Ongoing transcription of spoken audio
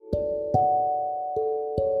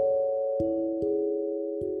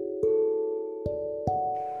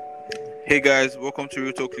Hey guys, welcome to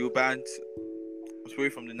Real Talk Lil Band. I'm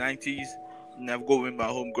straight from the 90s and I've got with my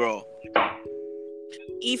home girl.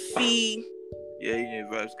 Ify. Yeah, you know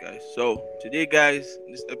vibes, guys. So today, guys,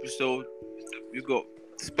 in this episode, we've got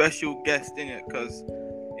special guest in it because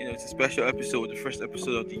it's a special episode, the first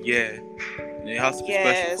episode of the year. It has to be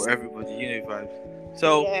special for everybody, vibes.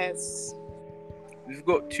 So Yes. we've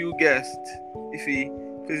got two guests. Ify,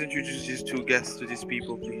 please introduce these two guests to these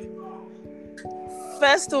people, please.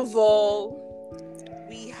 First of all,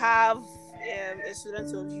 we have a student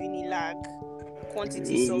of Unilag,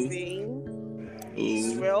 quantity surveying,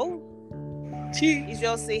 Israel.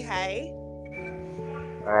 Israel, say hi.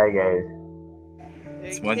 Hi guys.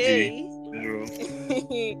 It's my G.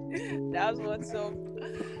 That's what's up.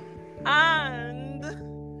 And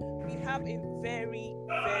we have a very,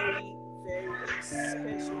 very, very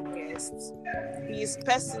special guest. He is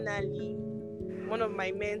personally one of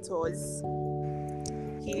my mentors.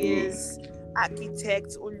 He is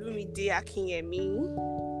architect Olumide Akinyemi.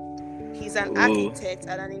 He's an architect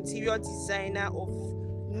and an interior designer of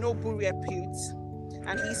noble repute,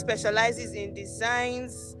 and he specializes in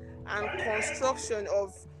designs and construction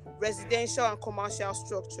of residential and commercial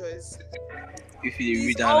structures. If you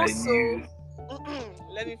read down, I knew.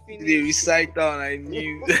 Let me finish. They recite down, I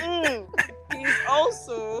knew. He's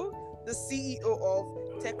also the CEO of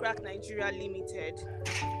TechRack Nigeria Limited.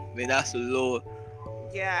 Man, that's a lot.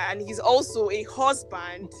 Yeah, and he's also a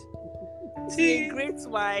husband, a great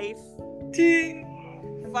wife,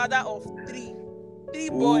 father of three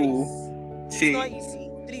boys. It's not easy.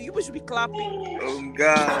 3 people should be clapping. Oh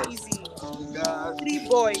God. It's not easy. Oh God. 3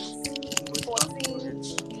 boys, 14,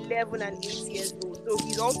 11, and 8 years old. So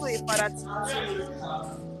he's also a father to teenagers.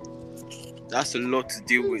 That's a lot to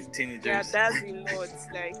deal with, teenagers. Yeah, that's a lot. That's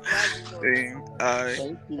a lot.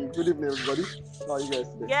 Thank you. Good evening, everybody. How are you guys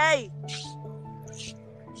today? Yay!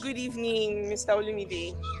 Good evening, Mr.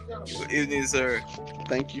 Olumide. Good evening, sir.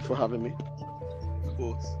 Thank you for having me. Of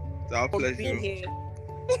course. It's our pleasure. Being here.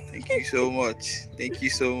 Thank you so much. Thank you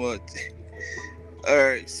so much.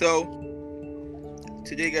 Alright, so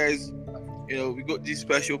today, guys, we got these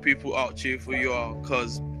special people out here for you all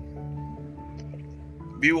because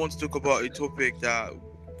we want to talk about a topic that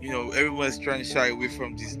everyone's trying to shy away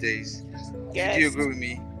from these days. Yes. Do you agree with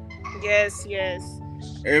me? Yes.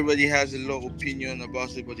 Everybody has a lot of opinion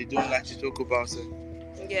about it, but they don't like to talk about it.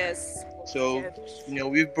 Yes. So,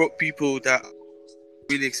 we've brought people that are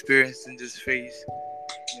really experienced in this phase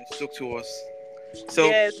to talk to us. So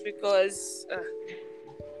yes, because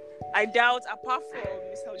I doubt, apart from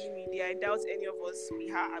Mr. Olumide, I doubt any of us we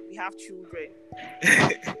have children.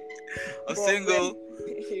 I'm single.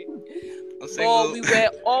 But we were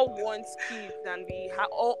all once kids, and we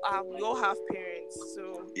all have parents.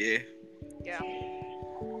 So yeah.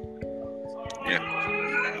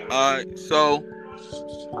 So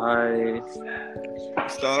Hi.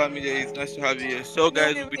 Mr. Olamide, it's nice to have you here. So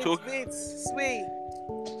guys, we'll be talking. Sway.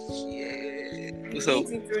 Yeah. Please So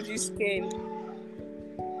introduce Ken.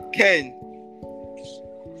 Ken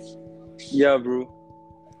Yeah, bro.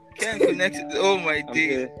 connected. Oh my I'm days.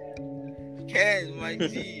 here. Ken, my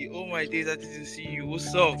G. Oh my days, I didn't see you.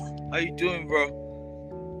 What's up? How you doing, bro?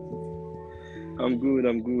 I'm good.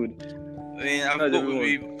 I mean, I've How's got with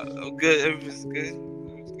me. everyone? I'm good. Everything's good.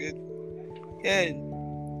 Everything's good. Ken.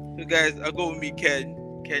 So guys, I go with me, Ken.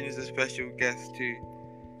 Ken is a special guest too.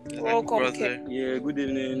 Welcome, Ken. Yeah, good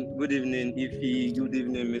evening. Good evening, Ify. Good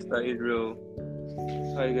evening, Mr. Israel.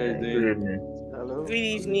 How you guys doing? Good evening. Hello. Good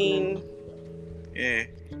evening. Yeah.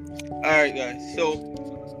 Alright guys, so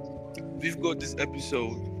we've got this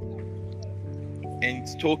episode and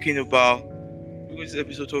it's talking about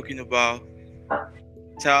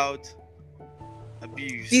child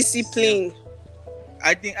abuse. Discipline.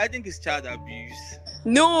 I think it's child abuse.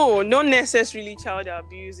 No, not necessarily child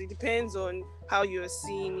abuse. It depends on how you're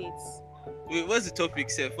seeing it. Wait, what's the topic,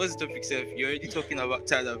 Seth? You're already talking about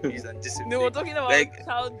child abuse and discipline. No, we're talking about Like-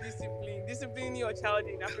 child discipline. Disciplining your child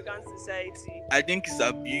in African society. I think it's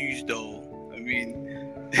abuse though. I mean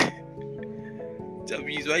it's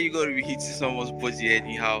abuse. Why you gotta be hitting someone's body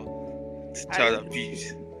anyhow? It's child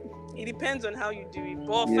abuse. It depends on how you do it.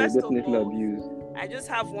 But Yeah, first of definitely all, abuse. I just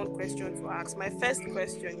have one question to ask. My first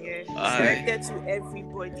question here is Alright. directed to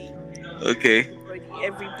everybody. Okay.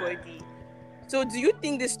 Everybody. So do you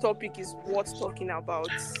think this topic is worth talking about?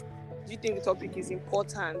 Do you think the topic is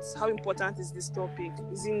important? How important is this topic?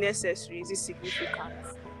 Is it necessary? Is it significant?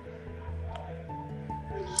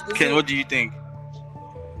 Ken, what do you think?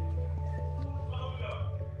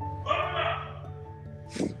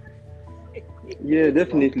 Yeah,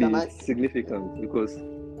 definitely it's significant because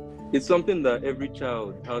it's something that every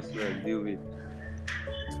child has to deal with.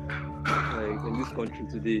 like in this country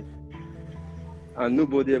today, and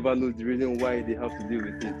nobody ever knows the reason why they have to deal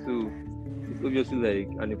with it. So it's obviously like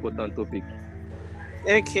an important topic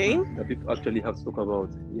Okay. that people actually have to talk about.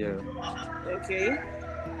 Yeah. Okay.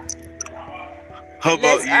 How about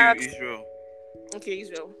Let's you, ask. Israel? Okay,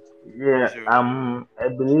 Israel. Yeah, Israel. I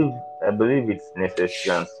believe it's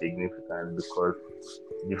necessary and significant because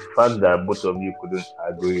the fact that both of you couldn't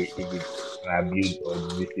agree if it's an abuse or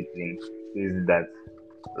discipline is that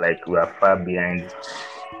like we are far behind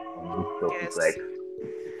on this topic. Like Yes.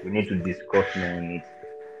 we need to discuss more on it.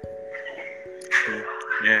 Yeah,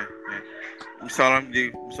 yeah. Musalam,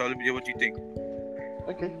 what do you think?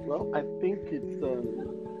 Okay, well, I think it's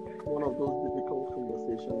one of those difficult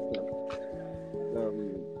conversations that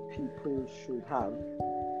people should have,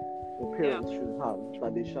 or Yeah. parents should have,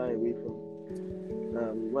 that they shy away from.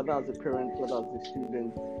 Whether as a parent, whether as a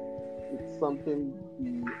student, it's something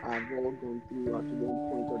we have all gone through at one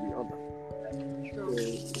point or the other. So,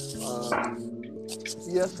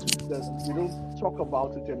 yes, we don't talk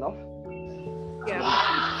about it enough. Yeah.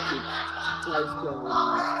 It's quite an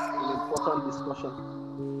important discussion.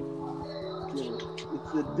 You know,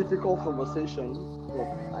 it's a difficult conversation, but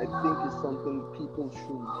I think it's something people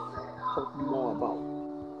should talk more about.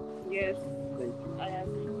 Yes. Thank you. I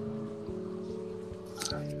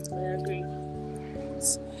agree.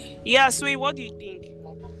 Yeah, Sway, what do you think?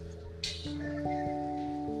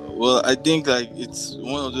 Well, I think like it's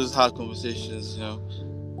one of those hard conversations,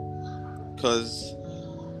 because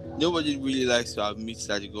nobody really likes to admit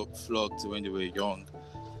that they got flogged when they were young.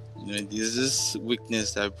 There's this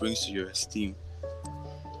weakness that brings to your esteem.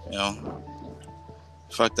 The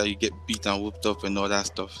fact that you get beat and whooped up and all that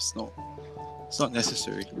stuff, it's not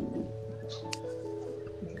necessary.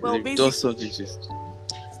 Well, It does basically, something just.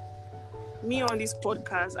 me on this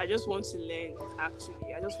podcast, I just want to learn.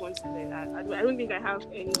 Actually, I just want to learn. I don't think I have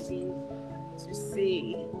anything to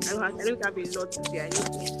say. I don't have a lot to say. I need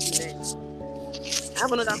to learn. I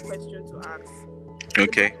have another question to ask.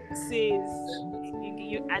 Okay. It says,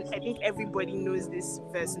 and I think everybody knows this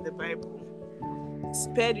verse in the Bible: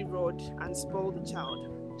 "Spare the rod and spoil the child."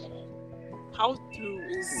 How true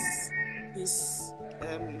is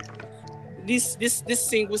this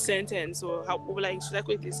single sentence, or how, like, should I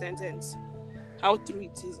call it a sentence? How true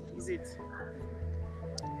it is it?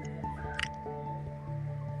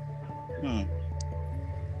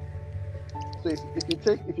 So if you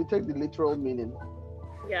take the literal meaning,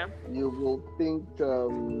 Yeah. you will think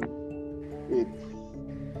it's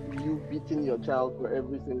you beating your child for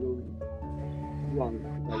every single one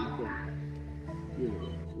that you can. You know,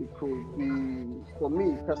 it could be, for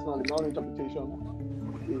me personally, my own interpretation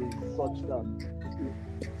is such that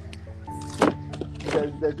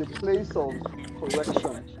there's a place of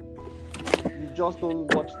correction. You just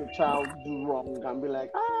don't watch the child do wrong and be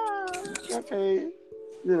like, okay.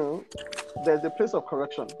 You know, there's a place of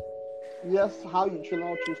correction. Yes, how you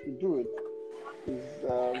now choose to do it is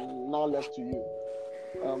now left to you.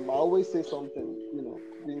 I always say something,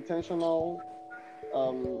 be intentional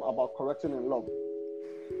about correcting in love.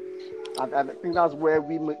 And I think that's where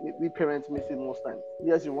we parents miss it most times.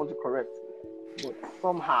 Yes, you want to correct, but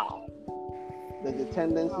somehow there's a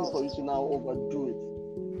tendency for you to now overdo it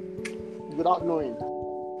without knowing.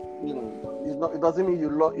 It doesn't mean you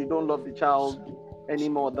don't love the child any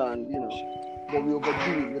more than, but we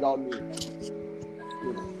overdo it without knowing.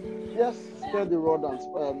 Yes, spare the rod and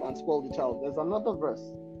spoil the child. There's another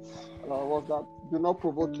verse. Was that do not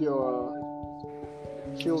provoke your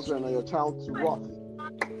children or your child to wrath.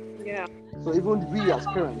 Yeah. So even we as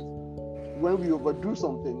parents, when we overdo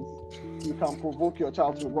some things, you can provoke your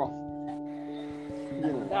child to wrath.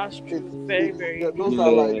 That's true. Very, very. Those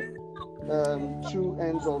are like two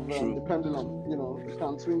ends of the pendulum. You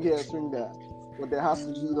can swing here, swing there, but there has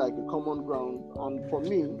to be like a common ground. And for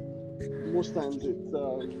me, most times it's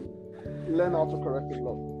learn how to correct in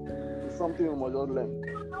love. It's something we must just learn.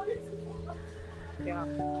 Yeah.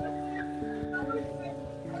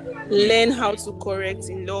 Learn how to correct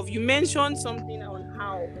in love. You mentioned something on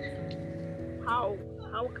how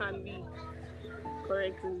can we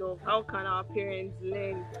correct in love? How can our parents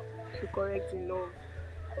learn to correct in love?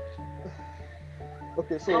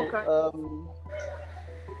 Okay, so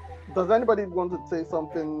does anybody want to say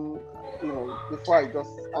something, before I just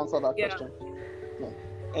answer that question? No.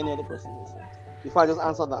 Any other person? Before I just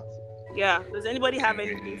answer that. Yeah. Does anybody have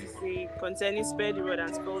anything to say concerning spare the rod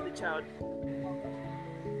and spoil the child?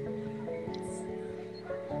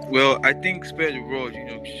 Well, I think spare the rod,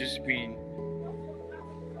 it's just been,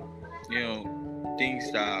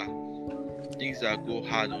 things that go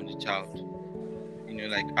hard on the child.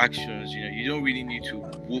 Like actions. You don't really need to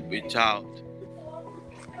whoop a child.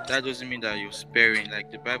 that doesn't mean that you're sparing.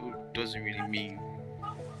 Like the Bible doesn't really mean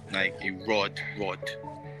like a rod.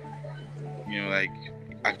 Like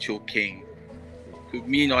actual cane. Could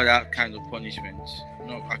mean all that kind of punishment,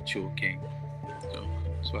 not actual cane.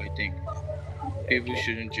 So I think people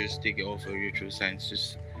shouldn't just take it all for retro science.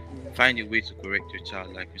 Just find a way to correct your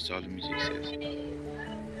child, like Mr. Olumuyize says.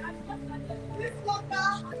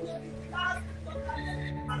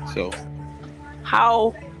 So,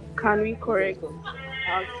 How can we correct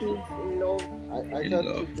our kids in love? I said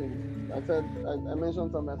two things. I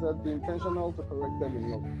mentioned something. I said be intentional to correct them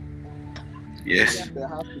in love. yes. There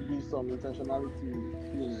has to be some intentionality.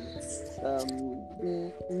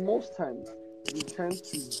 Most times we tend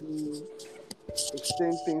to do the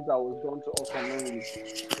same things that was done to us when we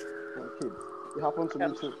were kids. It happened to me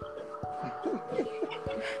too.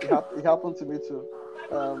 It happened to me too.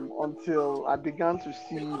 Until I began to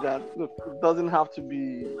see that look, it doesn't have to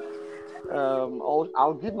be.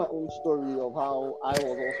 I'll give my own story of how I was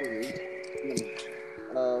also raised.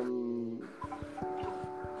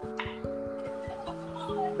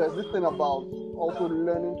 There's this thing about also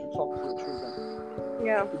learning to talk to your children.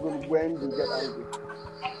 Yeah. Even when you get angry.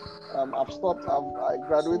 I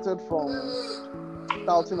graduated from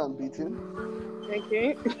shouting and beating.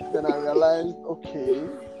 Okay. Then I realized, okay,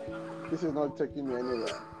 this is not taking me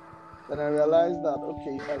anywhere. Then I realized that,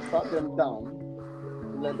 okay, if I sat them down,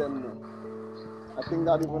 let them know. I think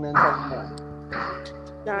that even enters more.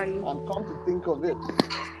 Done. And come to think of it,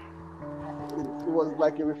 it was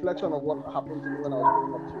like a reflection of what happened to me when I was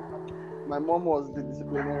growing up too. My mom was the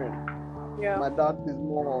disciplinarian. Yeah. My dad is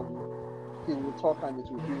more of, he will talk and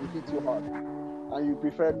he will hit you hard. And you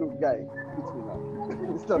prefer, look, guy, hit me now.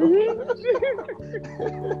 Instead of just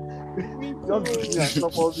hit me and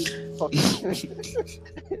stop all this talking.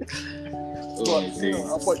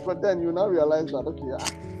 But then you now realize that, okay,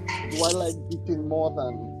 do I like beating more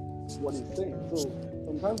than what he's saying? So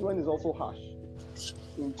sometimes when it's also harsh,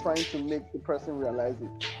 in trying to make the person realize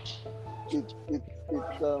it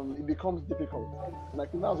becomes difficult. And I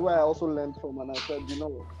think that's why I also learned from, and I said,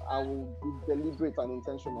 I will be deliberate and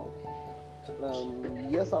intentional.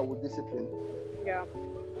 Yes, I will discipline. Yeah.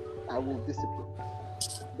 I will discipline,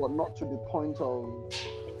 but not to the point of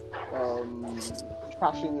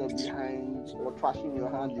trashing your behind or trashing your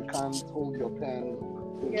hand. You can't hold your pen.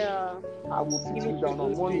 Yeah. I will sit you down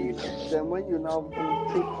on warning. Then when you now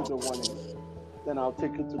take to the warning, then I'll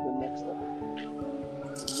take it to the next step.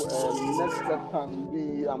 Next step can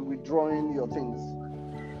be I'm withdrawing your things.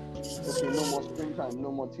 Okay, no more screen time,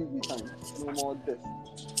 no more TV time, no more this.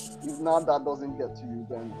 If now that doesn't get to you,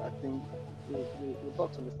 then I think we'll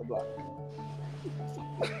talk to Mr. Black.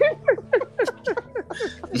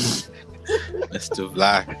 Mr.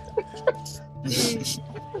 Black.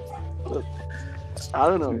 I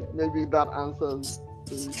don't know. Maybe that answers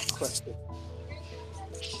the question.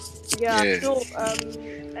 Yeah. So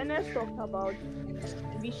Ernest talked about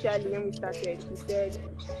initially when we started. He said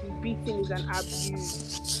beating is an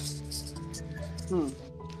abuse.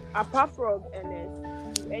 Apart from Ernest,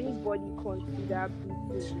 does anybody consider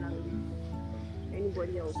beating an abuse?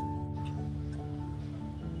 Anybody else?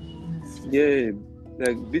 Yeah,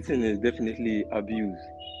 like beating is definitely abuse.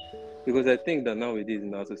 Because I think that nowadays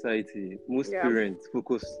in our society, most parents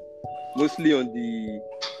focus mostly on the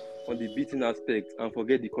beating aspect and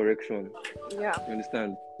forget the correction. Yeah. You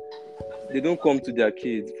understand? They don't come to their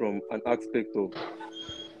kids from an aspect of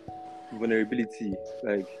vulnerability,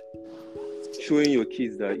 like showing your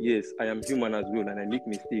kids that yes, I am human as well and I make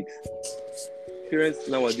mistakes. Parents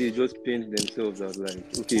nowadays just paint themselves as like,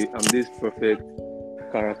 okay, I'm this perfect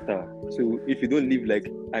character. So if you don't live like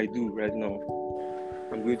I do right now,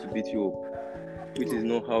 I'm going to beat you up, which is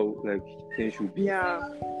not how like things should be. Yeah.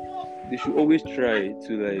 They should always try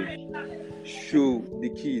to like show the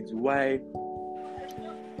kids why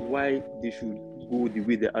they should go the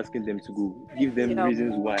way they're asking them to go. Give them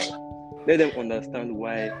reasons why. Let them understand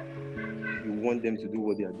why you want them to do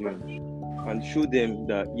what they are doing. And show them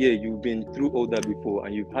that you've been through all that before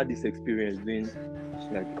and you've had this experience doing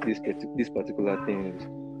like this particular things.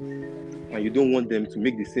 And you don't want them to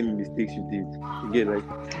make the same mistakes you did. You get like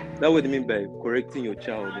that's what I mean by correcting your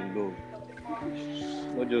child in love.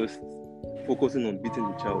 Not just focusing on beating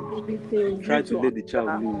the child. Try to let the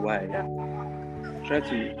child know why. Try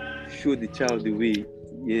to show the child the way.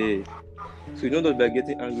 So you're not just by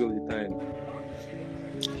getting angry all the time.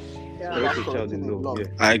 Correct your child in love.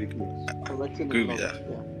 I agree with that.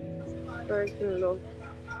 Correcting in love.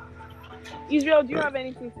 Israel, do you have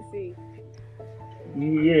anything to say?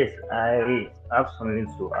 Yes, I have something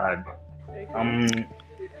to add.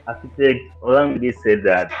 Architect Olamide said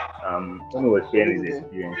that when he was sharing his Olumide.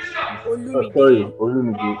 experience, oh sorry,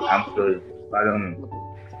 Olumide. Olumide, I'm sorry, pardon me. Okay.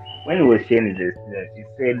 When he was sharing his experience, he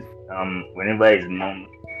said whenever his mom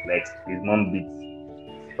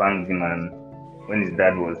spanked him, and when his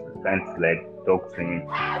dad was trying to like talk to him,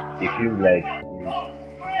 he feels like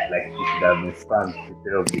he should have been spanked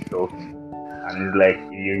instead of be talking. And it's like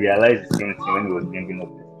he realized the same thing when he was bringing up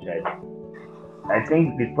his child. I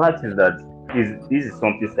think the part is that this is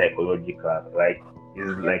something psychological, right? It's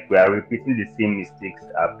Yeah. like we are repeating the same mistakes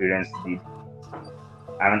our parents did.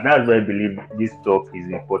 And that's why I believe this talk is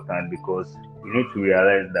important because we need to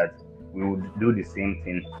realize that we would do the same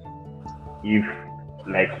thing if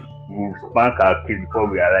like we spank our kids before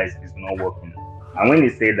we realize it's not working. And when they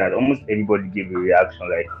say that, almost everybody gave a reaction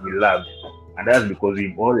like we laughed. And that's because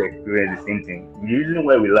we've all experienced the same thing. The reason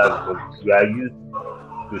why we laugh is because we are used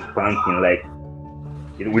to spanking. Like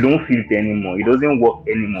we don't feel it anymore. It doesn't work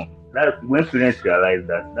anymore. That when parents realize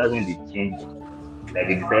that, that's when they change. Like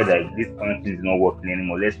they decide that this spanking is not working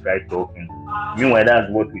anymore. Let's try talking. Meanwhile, that's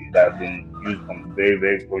what we should have been used from the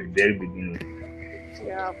very beginning.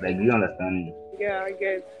 Yeah. Like, do you understand me? Yeah, I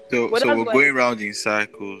get. So But so that's we're why. going round in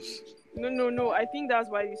circles. No. I think that's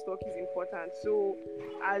why this talk is important. So,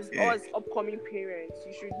 as Yeah. us upcoming parents,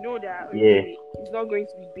 you should know that Yeah, okay, it's not going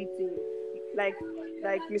to be beating. Like,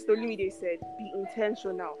 like Mr. Olumide said, be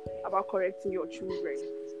intentional about correcting your children.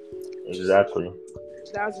 exactly.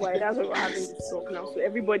 That's why we're having this talk now. So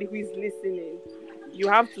everybody who is listening, you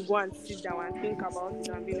have to go and sit down and think about it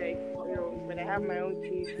and be like, when I have my own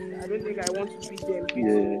kids, I don't think I want to beat them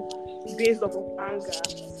based off of anger.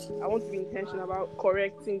 I want to be intentional about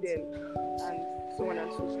correcting them and so on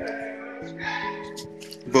and so forth.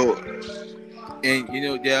 But and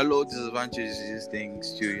there are a lot of disadvantages to these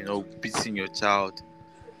things too. Beating your child.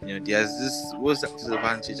 There's this, what's that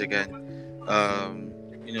disadvantage again?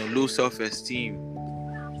 Low self-esteem.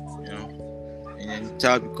 And then the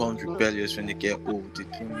child becomes rebellious when they get old. They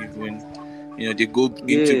don't even, they go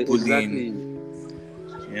into bullying.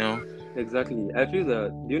 Exactly. Exactly. I feel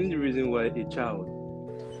that the only reason why a child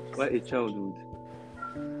would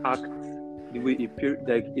act the way a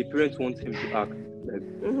parent wants him to act, like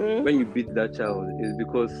when you beat that child, is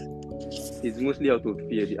because it's mostly out of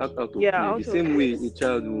fear. They act out of fear. The same way a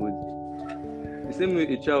child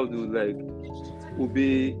would like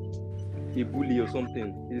obey a bully or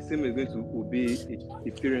something. It's the same way going to obey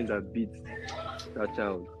a parent that beats that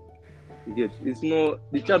child. You get? It's not,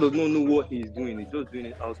 the child does not know what he's doing. He's just doing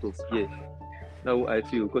it out of fear. That's what I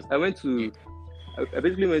feel. Because I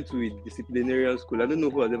basically went to a disciplinarian school. I don't know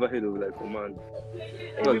who has ever heard of like command.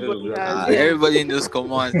 Everybody has. Everybody knows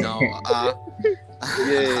commands now. Yeah.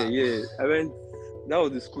 That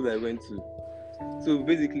was the school I went to. So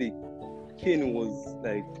basically, cane was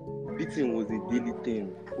like, beating was a daily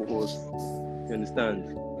thing for us. You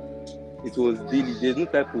understand? It was daily. There's no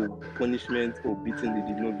type of punishment or beating they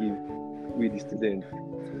did not give with the students.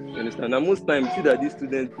 You understand? And most times, you see that these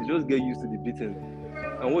students, they just get used to the beating.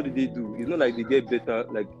 And what do? It's not like they get better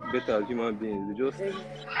as human beings. They just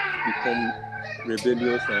become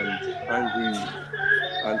rebellious and angry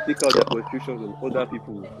and take out their frustrations on other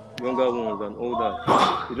people, younger ones and all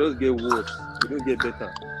that. They just get worse. They don't get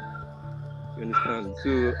better. You understand? So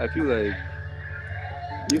I feel like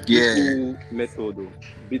this whole method of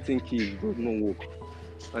beating kids does not work.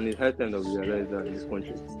 And it's high time that we realize that in this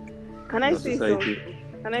country. Can I say something?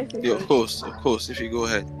 Yeah, of course. If you go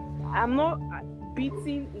ahead. I'm not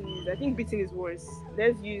beating is. I think beating is worse.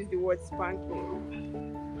 Let's use the word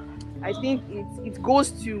spanking. I think it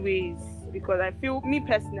goes two ways because me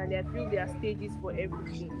personally, I feel there are stages for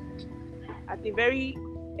everything. At a very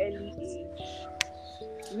early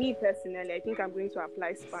age, me personally, I think I'm going to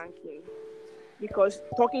apply spanking because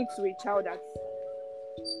talking to a child at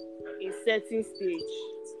a certain stage.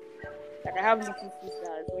 Like I have little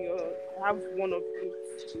sisters, I have one of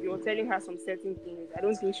it. You're telling her some certain things. I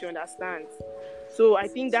don't think she understands. So I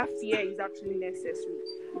think that fear is actually necessary.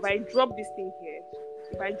 If I drop this thing here,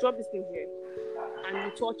 and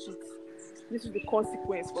you touch it, this is the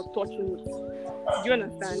consequence for touching it. Do you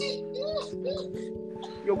understand?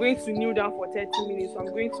 You're going to kneel down for 30 minutes, so I'm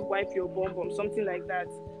going to wipe your bum, something like that.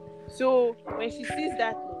 So when she sees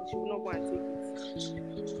that thing, she will not go and take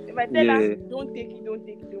it. If I tell her, don't take it,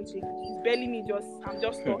 she's barely me, I'm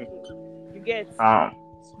just talking. You get?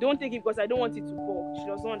 Don't take it because I don't want it to fall. She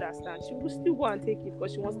doesn't understand. She will still go and take it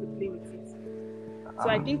because she wants to play with it. So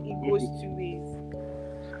I think it goes two ways.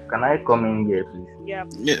 Can I come in here, please?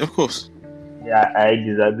 Yeah, of course. Yeah, I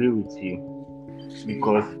disagree with you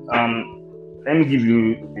because let me give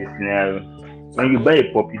you a scenario. When you buy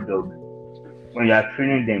a puppy dog, when you are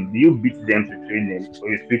training them, do you beat them to train them or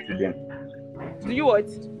you speak to them? Do you what?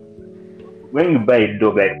 When you buy a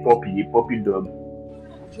dog like a puppy dog,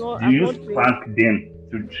 No, do I've you not trained. spank them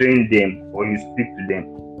to train them or you speak to them?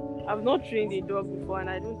 I've not trained a dog before, and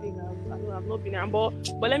I don't think I've not been.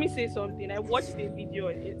 But let me say something. I watched a video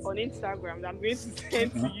on Instagram that I'm going to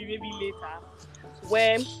send to you maybe later,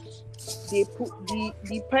 where they put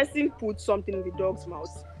the person put something in the dog's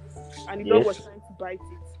mouth, and the dog was trying to bite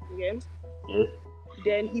it. Yeah. Yes.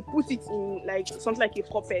 Then he put it in like something like a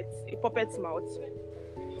puppet's mouth,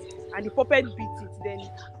 and the puppet beat it. Then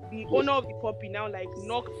the owner of the puppy now like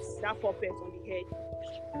knocked that puppet on the head.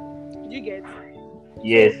 Did you get?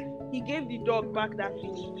 Yes. So he gave the dog back that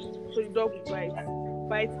thing, so the dog would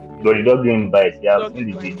bite the But the dog didn't bite. Yeah, I've dog seen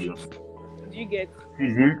the would bite. video. Did you get? See,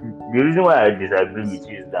 the reason why I disagree with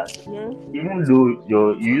you is that even though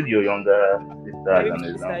you use your younger sister as an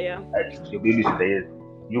example, like your baby sister, yes,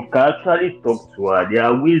 you can actually talk to her. There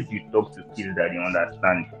are ways you talk to kids that they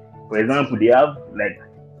understand. For example, they have like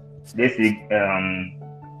let's say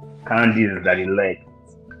candies that they like.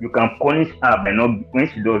 You can punish her by not when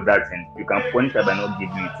she does that thing. You can punish her by not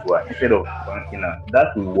giving it to her instead of punishing her.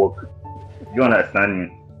 That will work. Do you understand me?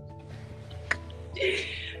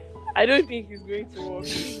 I don't think it's going to work.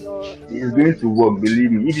 It's going to work,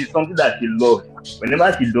 believe me. It is something that she loves.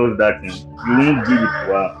 Whenever she does that thing, you won't give it to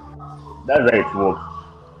her. That's how it works.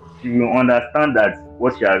 She will understand that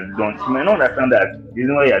what she has done. She might not understand that the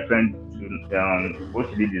reason why you are trying to what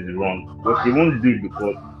she did is wrong, but she won't do it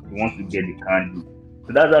because she wants to get the candy.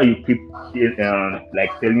 So that's how you keep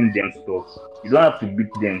like telling them stuff. You don't have to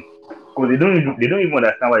beat them because they don't even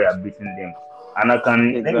understand why you are beating them. And let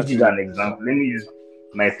me give you an example. Let me use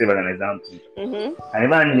myself as an example. I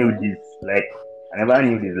never knew this.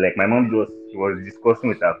 Like my mom she was discussing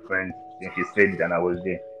with her friends, then she said it and I was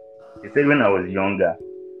there. She said when I was younger,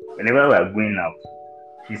 whenever we are going out,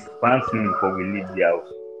 she spanks me before we leave the house.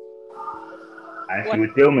 And she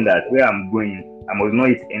will tell me that where I'm going, I must not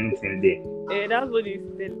eat anything there. That's what he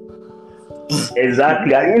said.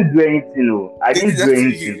 Exactly. I didn't do anything. No. I didn't do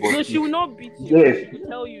anything. So she will not beat you. Yes. She will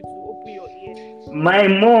tell you to open your ear. My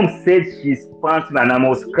mom said she spanked me and I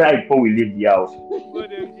must cry before we leave the house.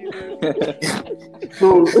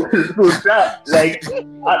 So that like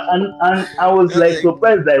and I was like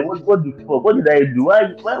surprised like what the fuck? What did I do?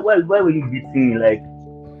 Why were you beating me? Like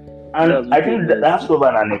and I think that sort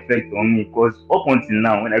of an effect on me because up until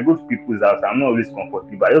now when I go to people's house I'm not always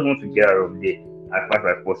comfortable. I just want to get out of there as fast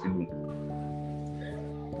as possible.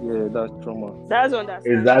 Yeah, that's trauma. That's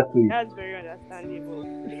understandable. Exactly. That's very understandable.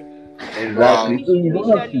 Exactly. Wow. So you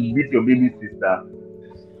don't have to beat your baby sister.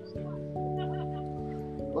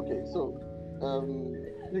 Okay, so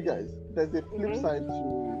you guys, there's a flip side to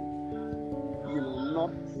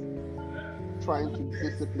not trying to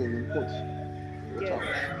discipline and coach your child.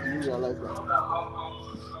 Do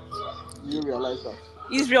you realize that?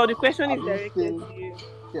 Israel, the question is directed to you.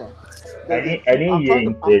 Yeah. I didn't hear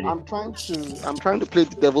him say it. I'm trying to play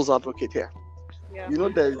the devil's advocate here. Yeah.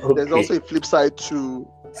 There's also a flip side to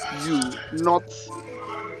you not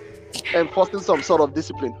enforcing some sort of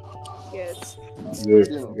discipline. Yes. Yes,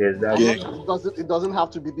 it doesn't have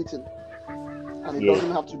to be beaten, and it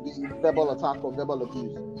doesn't have to be verbal attack or verbal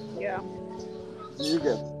abuse. Yeah. Do you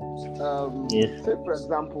get? Yes. Say for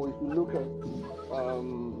example, if you look at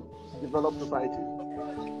developed society,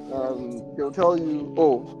 they'll tell you,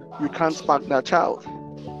 "Oh, you can't spank that child.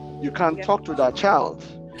 You can't talk to that child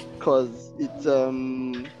because it's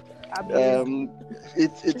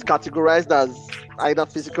categorized as either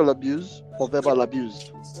physical abuse or verbal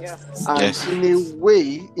abuse." Yeah. And in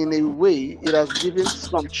a way, it has given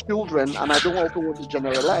some children, and I don't also want to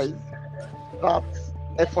generalize, that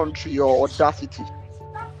effrontery or audacity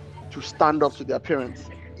to stand up to their parents,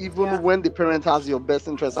 even when the parent has your best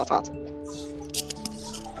interest at heart.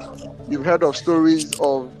 You've heard of stories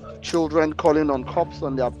of children calling on cops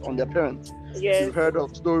on their parents. Yes. You've heard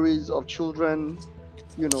of stories of children,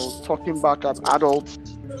 talking back at adults,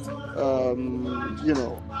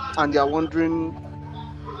 and they're wondering,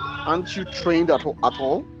 aren't you trained at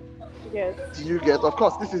all? Yes. Do you get? Of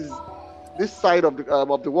course, this side of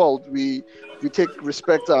the world. We take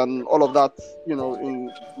respect and all of that.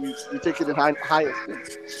 We take it in high esteem.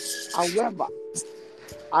 However,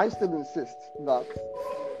 I still insist that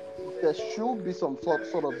there should be some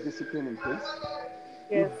sort of discipline in place.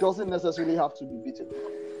 Yes. It doesn't necessarily have to be beaten.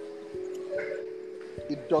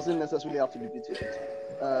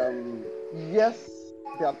 Yes,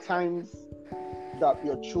 there are times that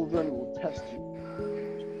your children will test you.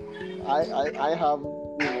 I have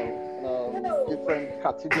different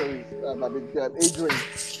categories, age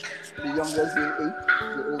range. The youngest being 8,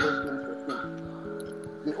 the oldest being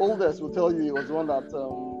The oldest will tell you he was the one that,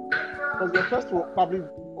 because the first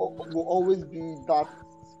will always be that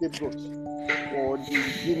scapegoat or the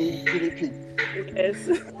guinea pig. Yes.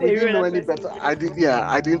 We They didn't know realize any person better. guinea pig.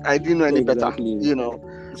 I didn't know any better, Exactly. you know.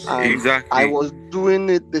 And I Exactly. was doing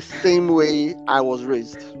it the same way I was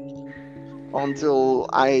raised until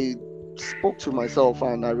I spoke to myself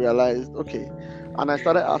and I realized, okay. And I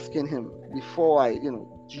started asking him before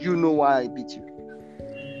do you know why I beat you?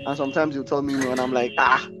 And sometimes he'll tell me no, and I'm like,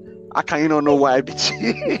 I can you not know why I beat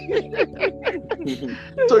you?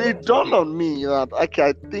 So it dawned on me that, okay,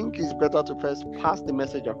 I think it's better to first pass the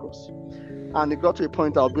message across. And it got to a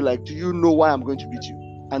point I'll be like, do you know why I'm going to beat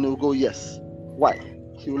you? And he'll go, yes. Why?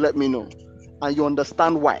 He'll let me know. And you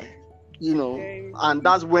understand why, Okay. and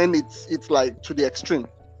that's when it's like to the extreme.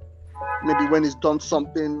 Maybe when he's done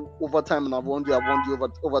something over time and I've won you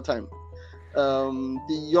over time.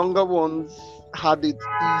 The younger ones had it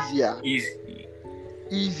Easy.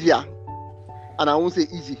 easier, and I won't say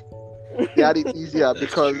easy. They had it easier That's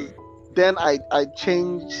because true. then I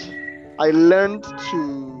changed. I learned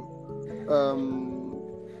to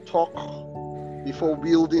talk before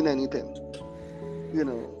wielding anything.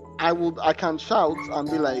 I can shout and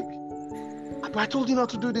be like, but I told you not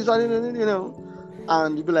to do this,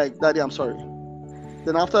 and you'll be like, Daddy, I'm sorry.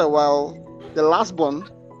 Then after a while, the last one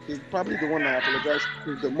is probably the one I apologize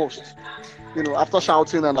to the most. After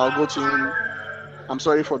shouting, and I'll go to him, I'm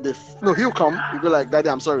sorry for this. No, he'll come, he'll be like, Daddy,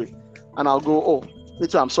 I'm sorry. And I'll go, oh, me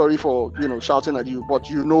too, I'm sorry for, shouting at you, but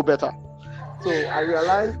you know better. So I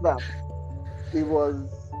realized that it was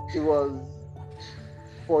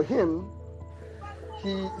for him,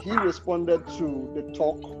 he responded to the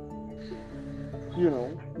talk,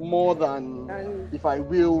 more than And if I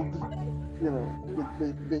willed,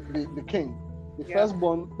 the king. The Yeah.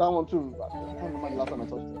 firstborn, that one too. I can't remember the last time I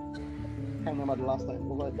touched it. I can't remember the last time.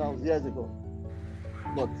 But that was years ago.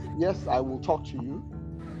 But yes, I will talk to you,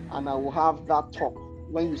 and I will have that talk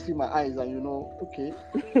when you see my eyes, and okay,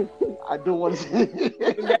 I don't want to.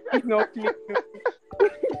 there is no clear.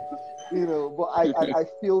 But I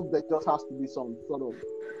feel there just has to be some sort of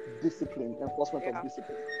discipline, enforcement Yeah. of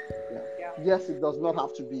discipline. Yeah. Yeah. Yes, it does not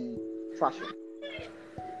have to be trashing,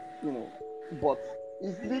 but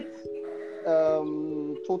is it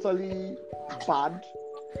totally bad?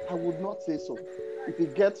 I would not say so. If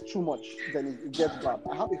it gets too much, then it gets bad.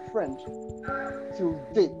 I have a friend till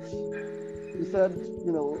date. He said,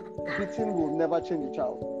 beating will never change a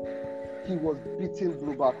child. He was beating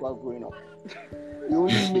Blueback while growing up. It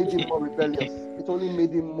only made him more rebellious. It only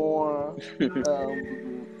made him more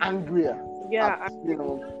angrier Yeah. at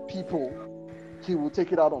people. He will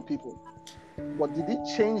take it out on people. But did it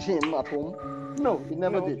change him at home? No, it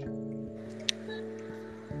never No. did.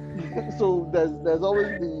 So there's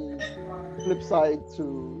always the flip side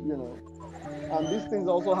to and these things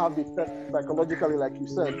also have effects psychologically, like you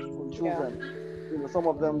said, on children. Some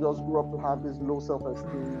of them just grew up to have this low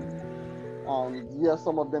self-esteem, and yes,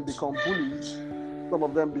 some of them become bullies. Some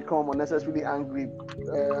of them become unnecessarily angry.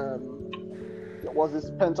 There was this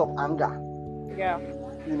pent-up anger. Yeah.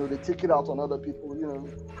 They take it out on other people.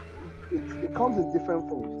 It comes in different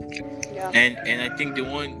forms. Yeah. And I think the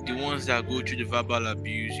ones that go through the verbal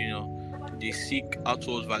abuse, they seek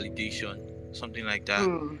outward validation, something like that.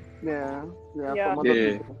 Yeah. Yeah. From other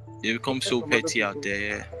Yeah. people. They become so From other petty out people.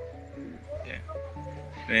 there. Yeah.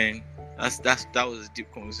 Man, that was a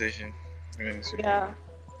deep conversation. So Yeah.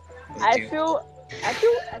 that's I deep. feel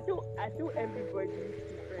everybody is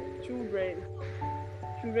different.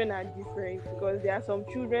 Children are different because there are some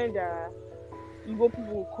children that Igbo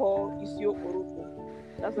people call Isio Oroko.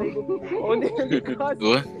 That's what Igbo people call them because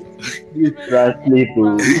What? Please translate,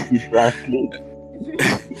 please translate.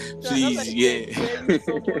 Please, yeah. Very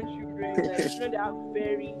stubborn children, like children that are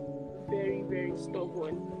very, very, very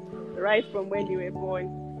stubborn, right from when they were born.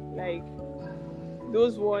 Like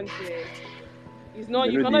those ones, it's not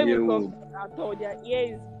They you know cannot the even ear talk wound. at all. Their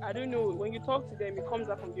ears, I don't know. When you talk to them, it comes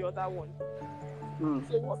out from the other one.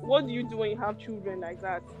 So what do you do when you have children like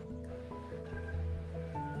that?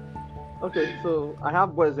 Okay, so I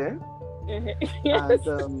have boys there. Yes.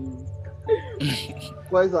 And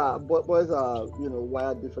boys are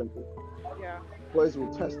wired differently. Yeah. Boys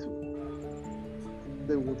will test you.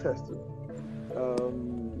 They will test you.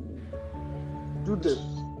 Do this.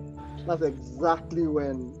 That's exactly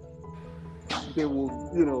when they will,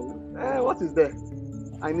 what is there?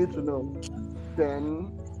 I need to know.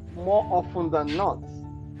 Then, more often than not,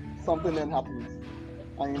 something then happens,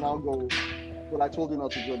 and you now go, well, I told you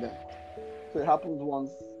not to go there. So it happens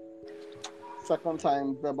once. Second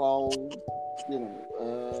time, verbal,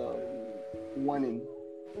 warning.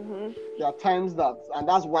 There are times that, and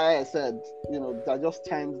that's why I said, there are just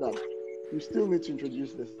times that you still need to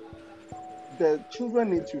introduce this. The children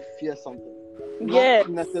need to fear something. Yes.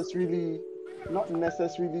 Not necessarily,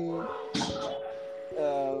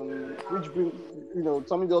 which bring,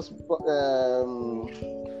 something just,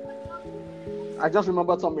 I just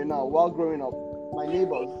remembered something now. While growing up, my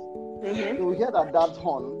neighbors, they will hear that dad's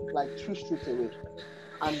horn like 2 streets away,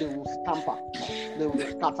 and they will scamper, they will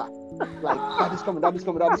scatter, like daddy's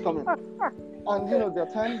coming. And there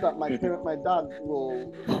are times that my dad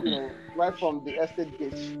will, right from the estate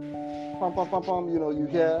gate, pam pam pam pam, you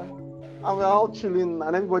hear, and we're all chilling,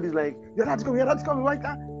 and everybody's like, your dad's coming, why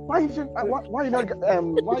are you not why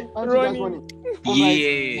aren't you guys running? I'm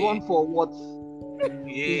like, run for what?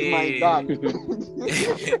 He's my dad. But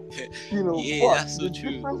that's so the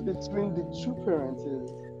true. difference between the two parents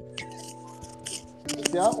is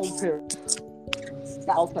their own parents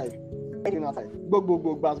outside. Go,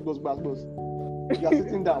 bass. You are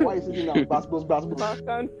sitting down. Why are you sitting down? Bass. Back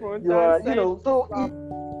and front. You are, so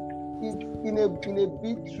it's in a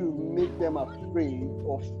bid to make them afraid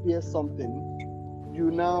or fear something, you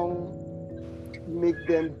now make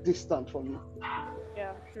them distant from you.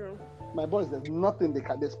 Yeah, true. My boys, there's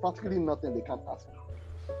practically nothing they can't ask.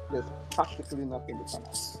 There's practically nothing they can't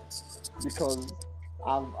ask. Because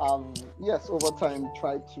I've over time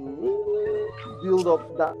tried to build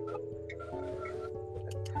up that.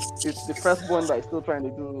 It's the firstborn that is still trying to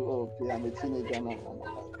do, okay, I'm a teenager now.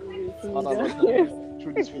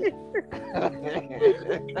 Through this phase.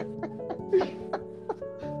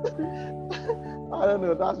 I don't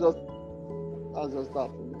know, that's just that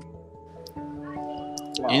for me.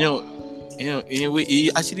 Wow. In a way,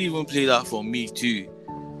 it actually even played out for me too.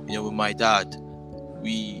 With my dad, I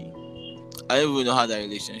don't even know how that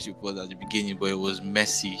relationship was at the beginning, but it was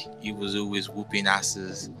messy. He was always whooping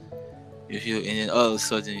asses. And then all of a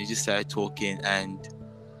sudden, he just started talking, and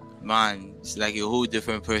man, it's like a whole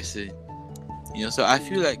different person. So I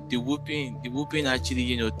feel like the whooping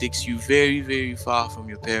actually, takes you very, very far from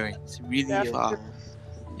your parents, really far.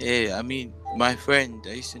 Yeah, I mean, my friend,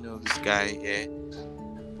 I used to know this guy. Yeah,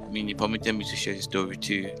 I mean, he permitted me to share his story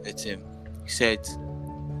too. That's him. He said,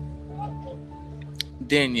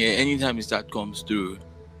 then anytime his dad comes through,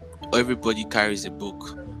 everybody carries a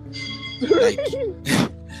book. Like,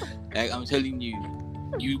 like I'm telling you,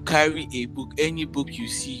 you carry a book. Any book you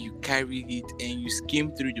see, you carry it and you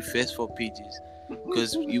skim through the first 4 pages,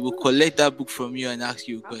 because he will collect that book from you and ask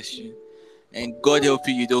you a question, and God help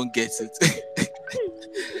you don't get it.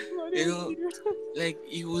 Like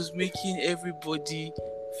he was making everybody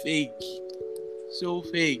fake, so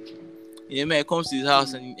fake. Man, I comes to his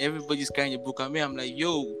house and everybody's carrying a book, and I'm like,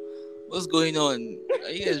 yo, what's going on? Are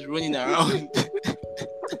you guys running around?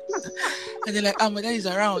 And they're like, my dad is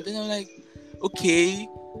around. And I'm like, okay,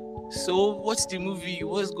 so what's the movie?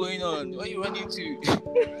 What's going on? What are you running to?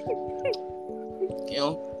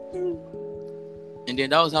 And then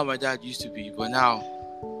that was how my dad used to be. But now,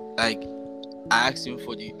 like, I asked him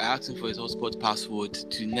for his hotspot password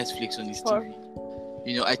to Netflix on his TV.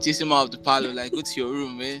 I chase him out of the parlor, like, go to your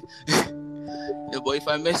room, man. But if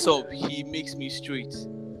I mess up, he makes me straight.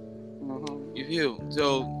 You feel?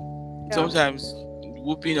 So sometimes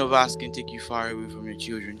whooping of ass can take you far away from your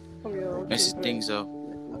children. Mess things up.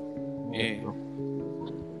 Yeah.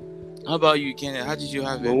 How about you, Kenneth? How did you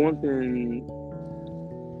have it? But one thing,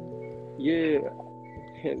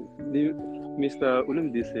 Mr.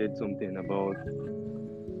 Olumide said something about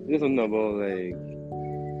like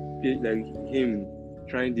him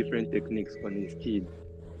trying different techniques on his kid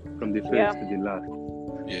from the first to the last.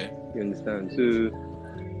 Yeah. You understand? So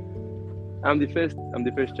I'm the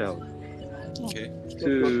first child. Okay.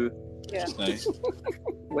 So that's nice.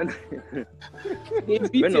 when I was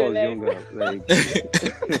younger, like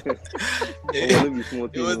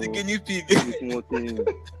it was the guinea pig. Small thing.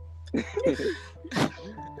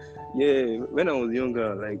 Yeah, when I was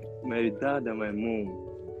younger, like my dad and my mom,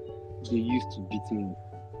 they used to beat me,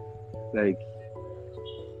 like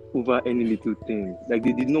over any little thing. Like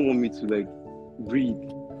they did not want me to like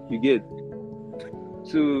breathe. You get?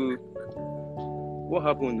 So what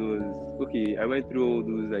happened was, okay, I went through all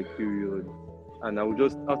those like periods, and I was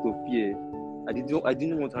just out of fear. I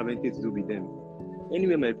didn't want to have anything to do with them.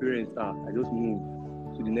 Anywhere my parents are, I just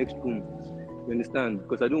moved to the next room. You understand?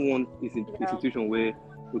 Because I don't want a situation where,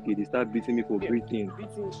 okay, they start beating me for breathing,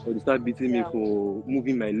 or they start beating me for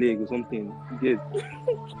moving my leg or something. You get?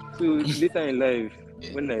 So later in life,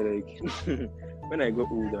 when I when I got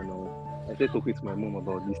older now, I started talking to my mom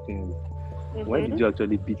about these things. Why did you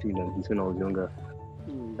actually beat me like this when I was younger?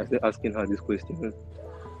 I started asking her this question,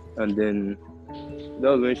 and then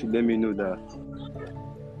that was when she let me know that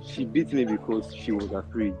she beat me because she was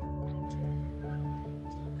afraid.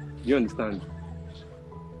 Do you understand?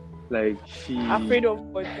 Like Afraid of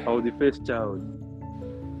what? I was the first child.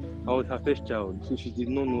 I was her first child, so she did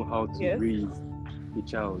not know how to Yes. raise a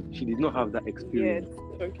child. She did not have that Yes. experience.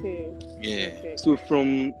 Okay. Yeah. Okay. So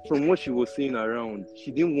from what she was seeing around,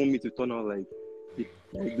 she didn't want me to turn out like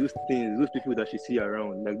those things, those people that she see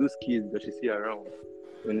around, like those kids that she see around.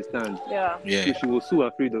 You understand? Yeah. So Yeah. she was so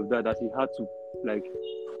afraid of that she had to like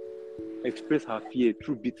express her fear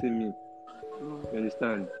through beating me. You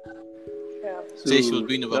understand? Yeah. So Say she was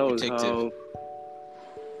being that was overprotective. how.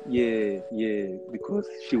 Yeah, because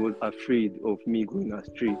she was afraid of me going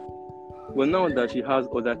astray. But now that she has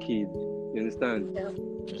other kids, you understand? Yeah.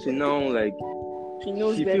 She now like She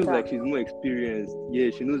knows she better. feels like she's more experienced. Yeah,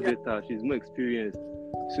 she knows better. She's more experienced,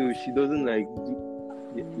 so she doesn't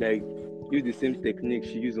use the same technique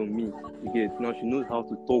she used on me. You get now she knows how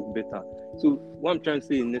to talk better. So what I'm trying to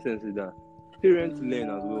say in essence is that parents learn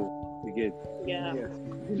as well. You get Yeah. Yes,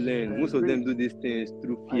 they learn. Most of them do these things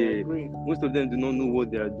through I fear. agree. Most of them do not know what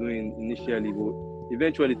they are doing initially, but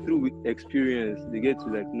eventually through experience they get to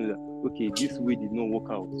like know that okay, this way did not work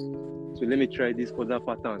out. So let me try this other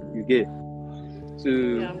pattern. You get so.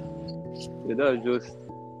 Yeah. Yeah, that's just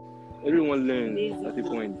everyone learns Amazing. at a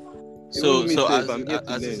point. So Even me so self, as I'm here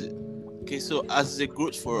to as learn. okay, so as a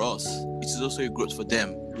growth for us, it is also a growth for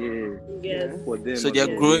them. Yeah, Yes. for them. So as they are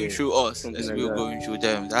well, growing yeah. through us Something as like we're that. going through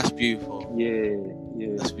them. That's beautiful. Yeah.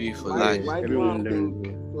 That's beautiful. Why, Life. why do Everyone you learns.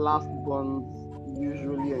 think last ones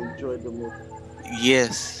usually enjoy the most?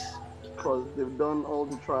 Yes. Because they've done all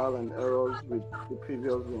the trial and errors with the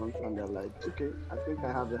previous ones, and they're like, okay, I think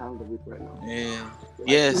I have the hang of it right now. Yeah. So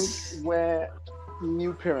Yes. I think where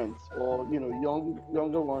new parents or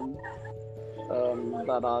younger ones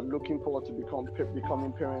that are looking forward to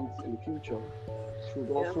becoming parents in the future should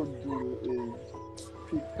also do is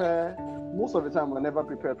prepare. Most of the time, we're never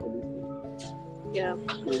prepared for these things. Yeah.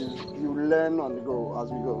 Is you learn on the go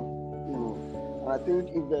as we go. And I think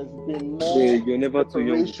if there's been more Yeah, you're never too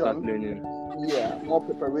young to start preparation, learning. more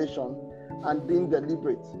preparation, and being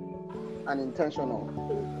deliberate and intentional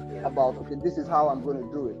about okay, this is how I'm going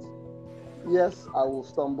to do it. Yes, I will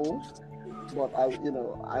stumble, but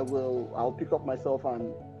I'll pick up myself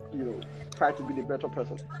and try to be the better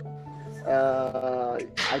person.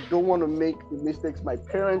 I don't want to make the mistakes my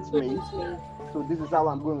parents made, so this is how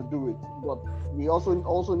I'm going to do it. But we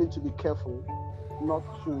also need to be careful not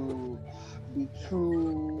to be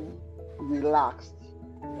too relaxed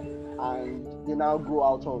and they now grow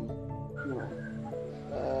out of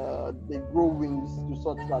they grow wings to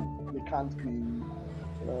such that they can't be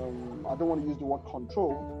I don't want to use the word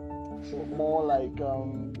control, but more like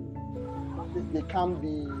they can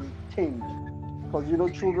be tamed, because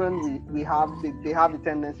children they have the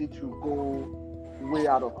tendency to go way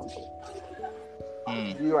out of control.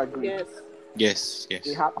 Do you agree? Yes. Yes.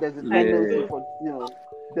 There's a tendency for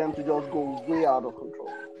them to just go way out of control.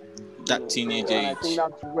 That teenage and I age. think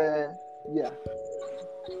that's where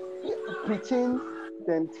preteen,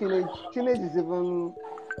 then teenage. Teenage is even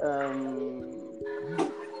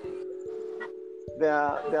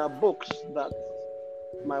there are books that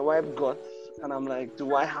my wife got, and I'm like,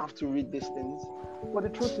 do I have to read these things? But the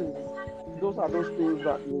truth is, those are those things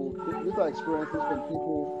that these are experiences from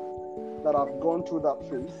people that have gone through that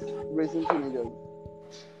phase, raising teenagers,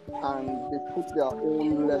 and they put their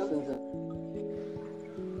own lessons in.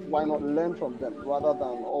 Why not learn from them rather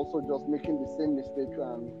than also just making the same mistake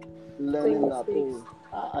and learning that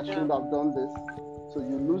I shouldn't have done this. So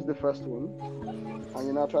you lose the first one, and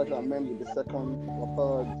you now try to amend with the second or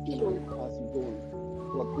third, as you go.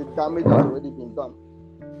 But the damage has already been done.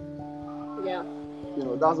 Yeah.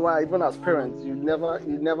 That's why even as parents, you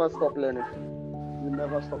never stop learning. You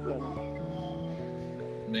never stop learning.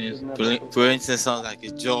 Parenting sounds like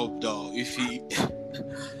a job, though. If you,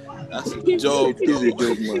 that's a job. It is a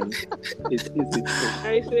job, man. It is a job.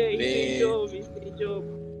 I say it's a job.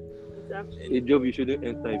 Exactly. A job you shouldn't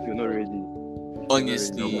enter if you're not ready.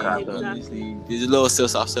 Honestly, there's a lot of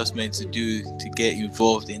self-assessment to do to get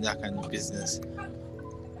involved in that kind of business.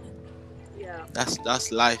 Yeah.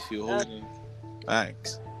 That's life you're holding.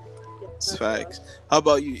 Facts. It's facts. How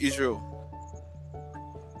about you, Israel?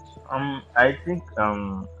 I think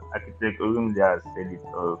architect Olumide has said it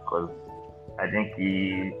all, because I think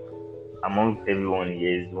he, among everyone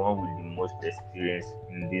here, is the one with the most experience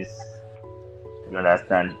in this. You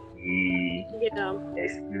understand? He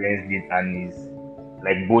experienced it, and is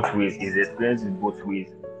like both ways. He's experienced it both ways,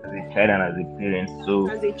 as a child and as a parent. So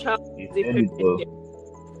as a child, he said it all.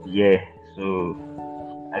 Yeah. So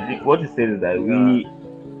I think what he said is that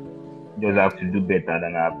just have to do better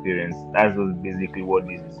than our parents. That's just basically what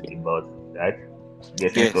this is about, right? The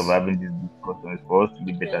essence of Yes. having this discussion is for us to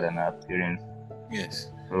be better than our parents.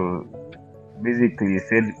 Yes. So basically, he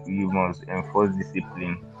said you must enforce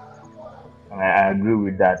discipline. And I agree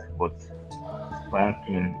with that, but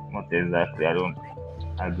spanking, not exactly. I don't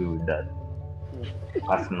agree with that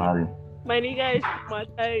personally. My nigga is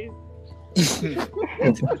traumatized.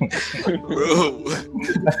 Bro.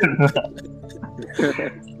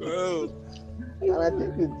 Bro. And I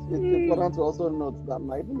think it's important to also note that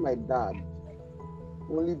even my dad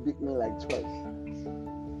only beat me like twice,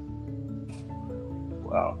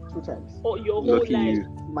 Wow. 2 times. Oh, your whole Lucky life. you.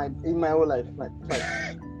 In my whole life, like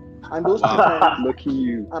twice. And those 2 Wow. times, Lucky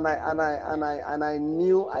you. and I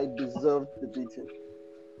knew I deserved the beating.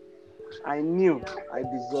 I knew I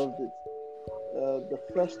deserved it. The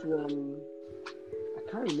first one, I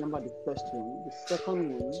can't remember the first one. The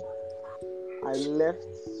second one, I left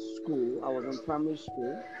school. I was in primary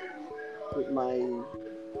school with my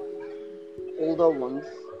older ones.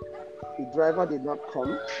 The driver did not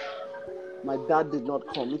come. My dad did not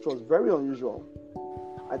come, which was very unusual.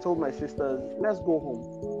 I told my sisters, let's go home.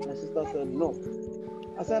 My sister said, no.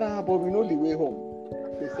 I said, but we know the way home.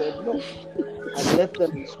 They said, no. I left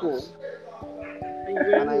them in school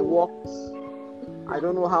and I walked. I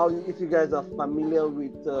don't know if you guys are familiar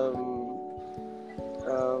with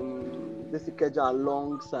this Ikeja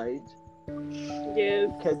alongside. Yes.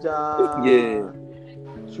 Ikeja Yeah.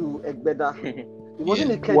 to Egbeda. It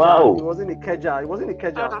wasn't Ikeja. Wow. It wasn't Ikeja.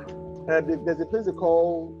 There's a place they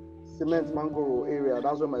call Cement Mangoro area.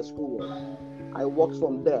 That's where my school was. I walked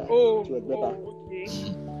from there to Egbeda. Okay.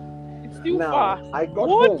 It's still Now, far. I got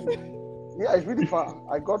home. Yeah, it's really far.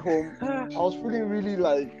 I got home. I was feeling really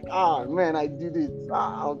like, man, I did it.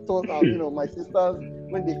 I thought, my sisters,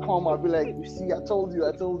 when they come, I'll be like, you see, I told you.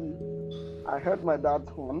 I heard my dad's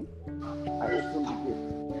horn. I opened the gate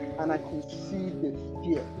and I could see the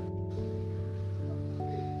fear.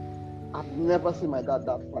 I've never seen my dad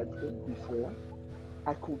that frightful before.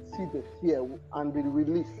 I could see the fear and the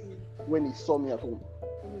relief when he saw me at home,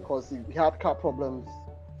 because he had car problems.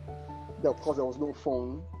 Of course, there was no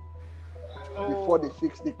phone. Before they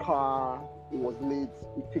fixed the car, it was late.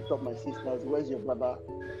 He picked up my sisters. Where's your brother?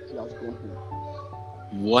 He has gone home.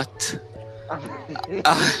 What?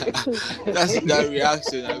 That's that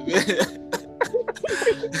reaction. I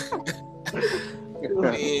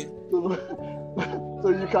mean. So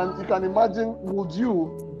you can imagine, would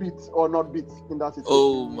you beat or not beat in that situation?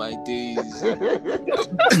 Oh my days.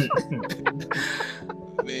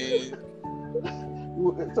 Man.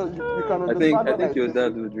 So you can I understand. think your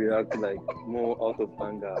dad would react like more out of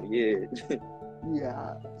anger. Yeah.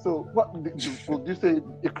 Yeah. So what would you say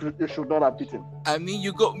you should not have beaten? I mean,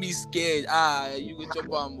 you got me scared. You go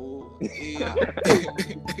chop am.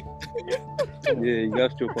 Yeah, you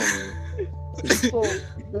got to chop on. So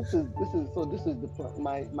this is the so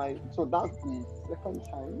that's the second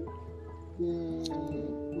time.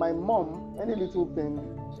 My mom, any little thing,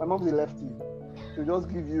 my mom's a lefty. She'll just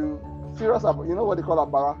give you serious about, you know what they call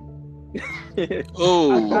abara?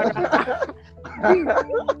 Oh.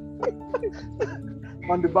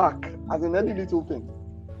 On the back, as in any little thing.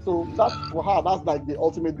 So that for her, that's like the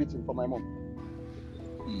ultimate beating for my mom.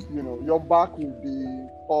 You know, your back will be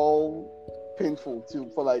all painful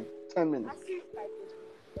for like 10 minutes.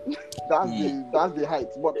 That's the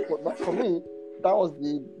height. But for me, that was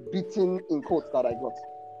the beating in quotes that I got.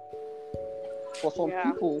 For some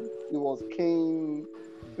people, it was cane,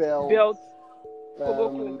 belt,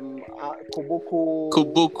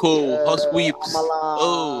 koboko, horse whips,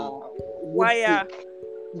 wire.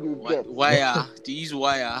 Wire. To use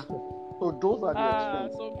wire. So those are the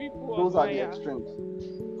extremes. Some people those are the extremes.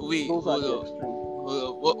 Wait, those hold are the on. extremes.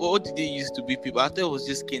 What did they use to beat people? I thought it was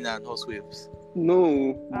just cane and horse whips.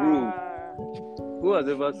 No, bro. Who has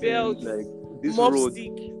ever seen like this road?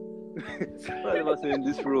 Who has ever seen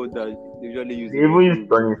this road that they usually use? They even use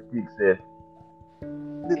turning sticks there.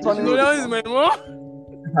 The turning stick. That is my mom.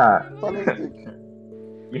 Turning stick.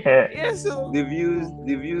 Yeah. Yes. They've used,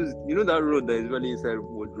 you know that road that is really inside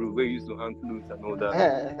wardrobe where you used to hang clothes and all that.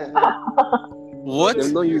 What?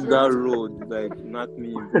 They don't use that road, like not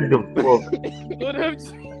me.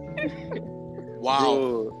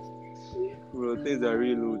 Wow. Bro, things are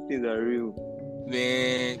real.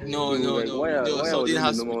 Man, no. Why Something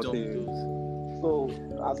has to be normal done. thing? So,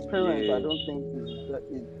 as parents, I don't think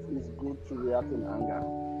it's good to react in anger.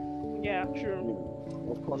 Yeah, true.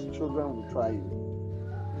 Of course, children will try it,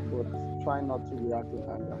 but try not to react in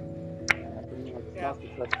anger. I think that's the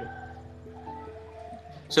first thing.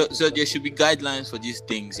 So there should be guidelines for these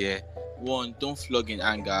things, yeah. 1, don't flog in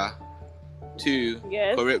anger. 2,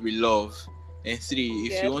 Yes. correct with love, and 3,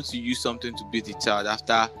 if Yes. you want to use something to beat the child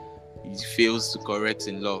after he fails to correct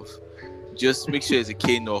in love, just make sure it's a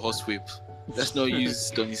cane or horsewhip. Let's not use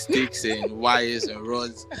stony sticks and wires and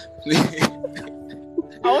rods.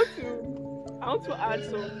 I want to add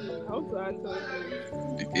something.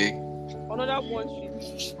 Okay. Another one should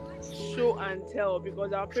be show and tell,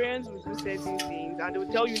 because our parents will do certain things and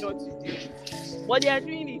they'll tell you not to do it. But they are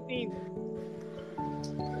doing the thing.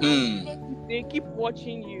 They keep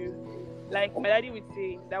watching you. Like my daddy would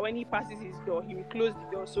say that when he passes his door, he will close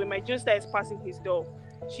the door. So when my sister is passing his door,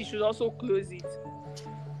 she should also close it.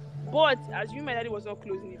 But as my daddy was not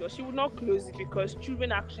closing the door, she would not close it because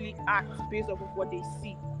children actually act based off of what they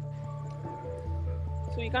see.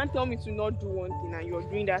 So you can't tell me to not do one thing and you're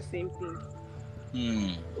doing that same thing.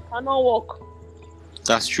 It cannot work.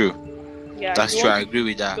 That's true. Yeah, that's true. I agree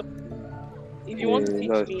with that. If you want to teach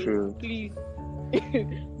me, true. please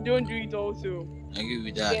don't do it also. I agree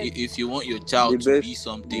with that. Yes. If you want your child The to best- be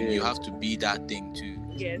something, you have to be that thing too.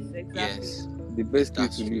 Yes, exactly. Yes. The best way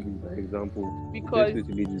That's to true. lead is by example. Because The best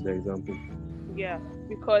way to lead is by example. yeah,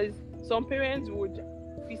 because some parents would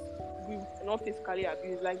not physically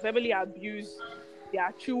abuse, like verbally abuse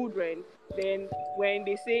their children. Then when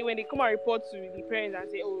they come and report to the parents and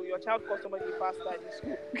say, "Oh, your child called somebody a bastard in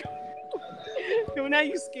school," they will now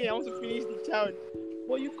use scared. I want to finish the child.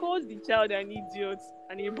 But you called the child an idiot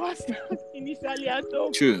and a bastard initially at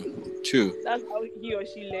home. True. That's how he or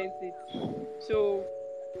she learns it. So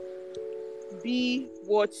be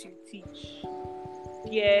what you teach.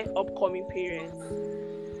 Dear upcoming parents.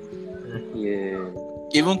 Yeah.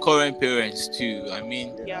 Even current parents too. I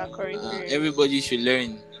mean, Yeah, current parents. everybody should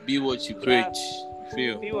learn. Be what you preach. Yeah.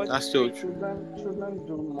 Feel. Be what That's you so preach. true. Children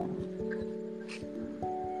do more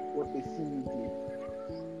what they see you do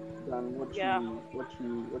than what Yeah. you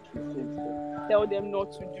say to them. Tell them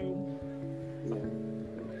not to do.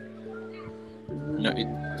 No,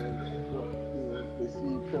 What they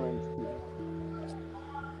see parents do.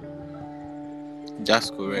 That's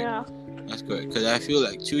correct. Yeah. That's correct. Because I feel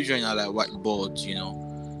like children are like whiteboards,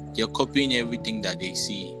 They're copying everything that they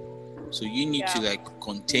see. So you need to like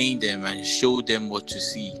contain them and show them what to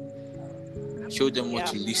see. Show them what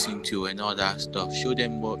to listen to and all that stuff. Show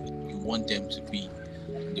them what you want them to be.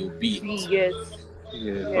 They'll be it. Yes.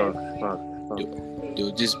 Yeah, fact.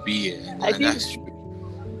 They'll just be it. I And think that's true.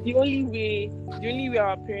 the only way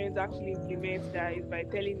our parents actually implement that is by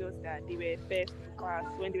telling us that they were first in class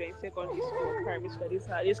when they were in secondary school, primary school.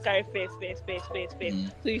 This carry first.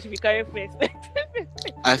 So you should be carrying first.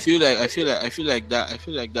 I feel like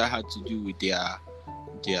that had to do with their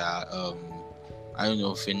I don't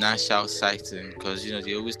know, financial sighting, because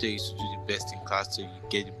they always tell you to do the best in class so you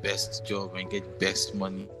get the best job and get the best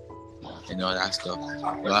money and all that stuff.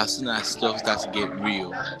 But as soon as stuff starts to get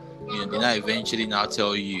real, they now eventually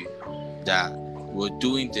tell you that we're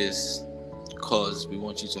doing this because we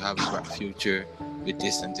want you to have a bright future with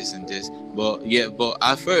this and this and this. But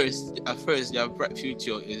at first their bright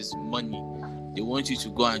future is money. They want you to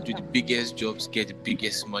go and do the biggest jobs, get the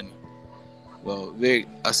biggest money. Well,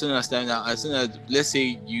 as soon as let's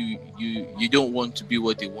say you don't want to be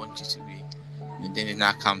what they want you to be, and then they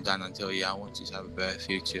now calm down and tell you, I want you to have a better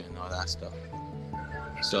future and all that stuff.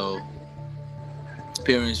 So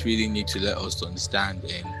parents really need to let us understand,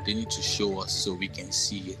 and they need to show us so we can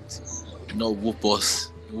see it, not whoop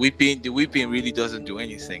us. The whipping really doesn't do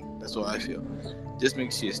anything. That's what I feel. Just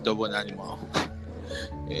makes you a stubborn animal.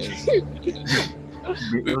 Yes.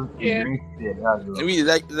 Yeah. I mean,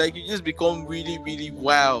 like you just become really, really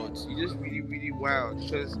wild. You're just really, really wild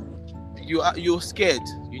because you're scared,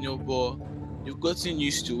 but you've gotten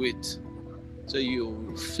used to it. So you're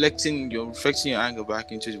reflecting your anger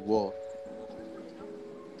back into the wall.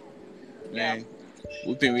 Man,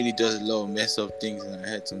 whooping really does a lot of mess up things in our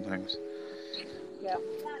head sometimes. Yeah.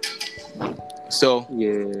 So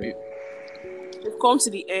Yeah. We've come to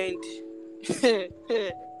the end.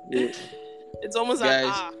 Yeah. It's almost Guys.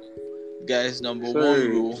 an hour. Guys, number Sorry. one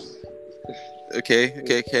rule. Okay,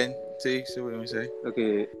 Ken. Say what you want to say.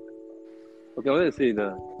 Okay, I want to say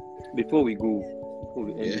that before we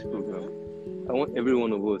end this program, I want every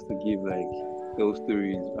one of us to tell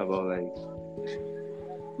stories about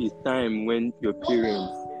it's time when your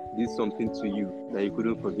parents did something to you that you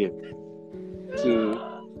couldn't forget. So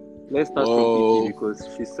let's start from Kiki because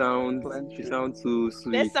she sounds so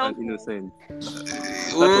sweet and innocent.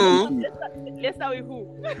 Let's start with who?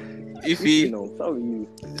 Ify, Start with you.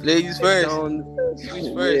 ladies first.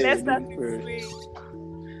 Switch first. Let's start ladies with first. Sway.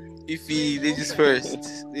 Ify, ladies first.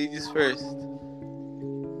 Ladies first.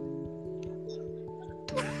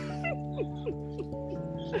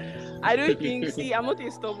 I don't think. See, I'm not a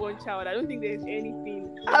stubborn child. I don't think there's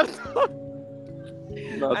anything I've done.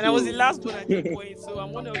 Not And I was the so. last one at the point, so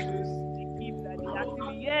I'm one of those kids that they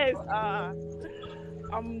actually yes.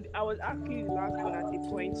 I was actually the last one at the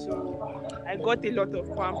point, so I got a lot of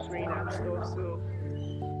pampering and stuff. So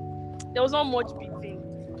there was not much beating,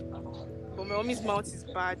 but my mommy's mouth is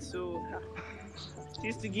bad, so she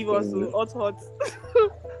used to give us hot.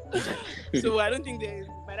 So I don't think there's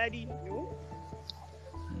my daddy. No,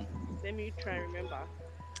 let me try and remember.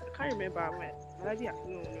 I can't remember my daddy.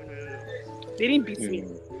 No. They didn't beat me.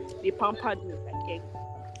 They pampered me like egg.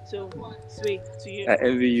 So sway to you. I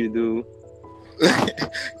envy you, though.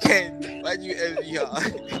 Ken, why do you envy her?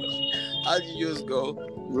 How did yours go?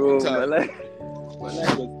 Bro, Time. my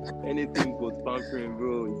life was anything but pampering,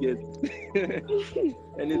 bro. Yes.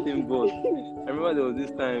 Anything but. I remember there was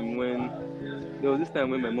this time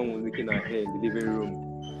when my mom was making her hair in the living room,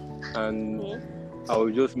 and I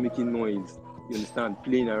was just making noise. You understand?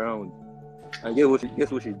 Playing around. And guess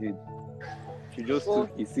what she did? She just took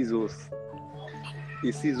a scissors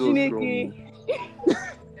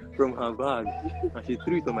from her bag, and she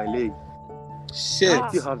threw it on my leg. Shit. I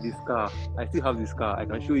still have this scar. I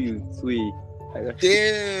can show you. Sway.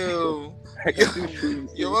 Damn. I can still show you.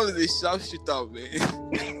 Your mom is a sharpshooter, man.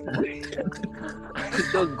 I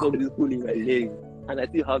just got this hole in my leg, and I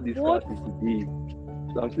still have this scar till today.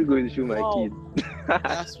 So I'm still going to show my kids.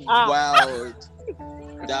 That's wild.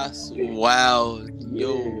 That's wild.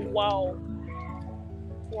 Yo. Wow.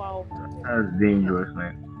 That's dangerous,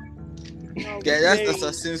 man. Yeah, that's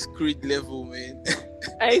Assassin's Creed level, man.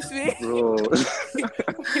 I see. Bro.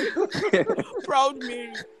 Proud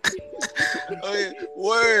Mary. Okay,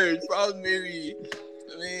 word, Proud Mary.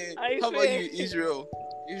 Man, how about you, Israel?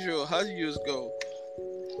 Israel, how did yours go?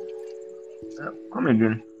 Come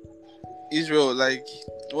again. Israel, like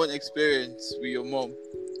one experience with your mom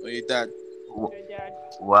or your dad. Your dad.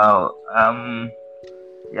 Wow.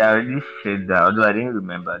 Yeah, I already shared that, although I didn't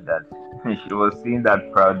remember that. She was saying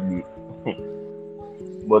that proudly.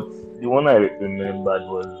 But the one I remembered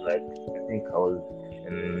was like, I think I was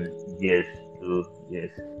in years 2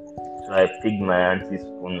 years. So I picked my auntie's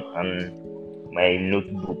phone and my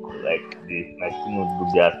notebook, like my school notebook,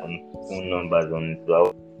 there are some phone numbers on it. So I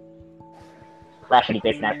was flashing the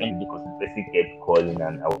person I think because the person kept calling,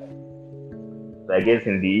 and so I guess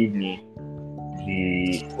in the evening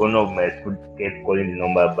the owner of my school kept calling the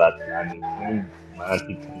number back, and when my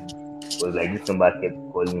auntie was like, this number kept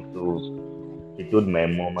calling, so she told my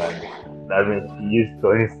mom, and that's when she used to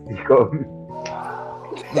stick on me.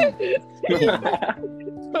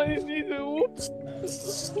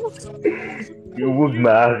 You whooped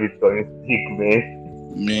my ass with on stick,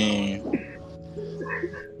 man.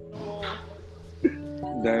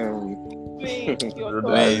 Damn.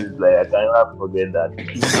 Like, I can never forget that.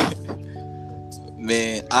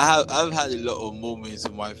 Man, I've had a lot of moments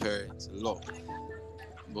with my parents, a lot.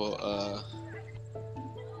 But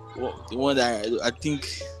the one that I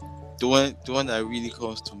think the one that really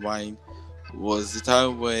comes to mind was the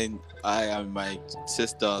time when I and my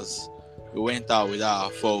sisters we went out without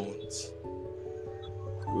our phones.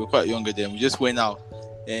 We were quite younger then. We just went out,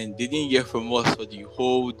 and they didn't hear from us for the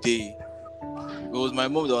whole day. It was my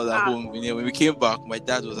mom that was at home. You know, when we came back, my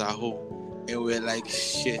dad was at home, and we were like,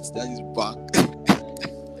 "Shit, that is back."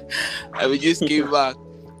 And we just came back,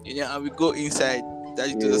 you know, and we go inside.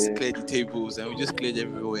 Daddy told us to clear the tables, and we just cleared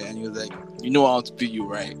everywhere. And he was like, "You know how to beat you,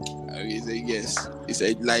 right?" And we said, "Yes." He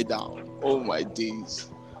said, "Lie down." Oh my days.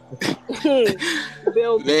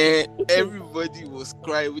 Man, everybody was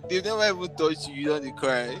crying. They never even touched you. You know they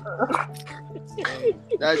cry. Man,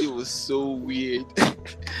 Daddy was so weird.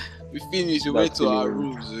 We finished. We went to our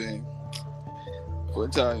rooms. Man.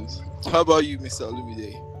 Fun times. How about you, Mr.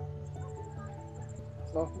 Olumide?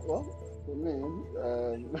 Well, for me,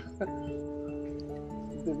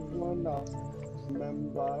 the one I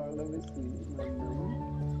remember, let me see my name.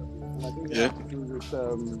 I think it has to do with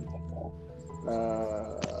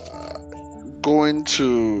going to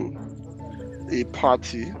a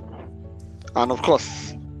party, and of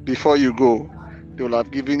course, before you go, they will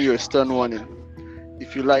have given you a stern warning.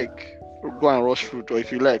 If you like, go and rush fruit, or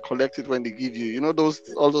if you like, collect it when they give you. You know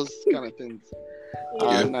all those kind of things.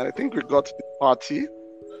 And I think we got to the party,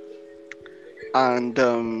 and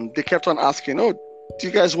they kept on asking, "Oh, do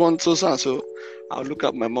you guys want so and so?" I'll look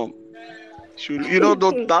at my mom. She,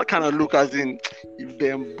 that kind of look, as in, if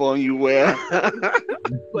them born you were.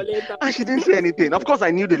 And she didn't say anything. Of course,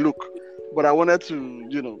 I knew the look, but I wanted to,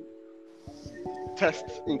 test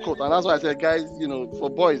in quote. And that's why I said, guys, for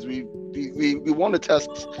boys, we want to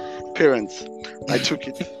test parents. I took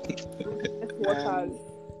it.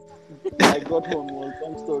 I got home, it was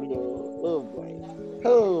long story. Oh boy.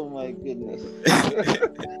 Oh my goodness. I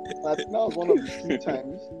think that was one of the few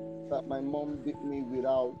times that my mom beat me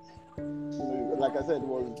without, like I said, it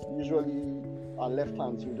was usually her left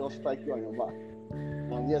hand, she would just strike you on your back.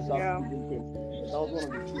 And yes, that's Yeah. painful. That was one of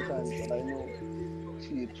the few times that I know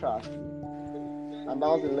she trashed me. And that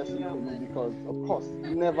was a lesson for me because, of course,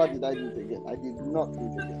 never did I do it again. I did not do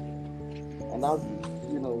it again. And that's,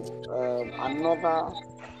 another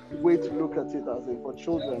way to look at it as for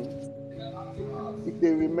children, if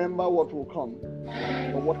they remember what will come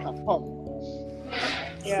or what can come,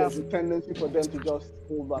 Yeah. there's a tendency for them to just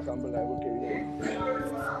hold back and be like, okay,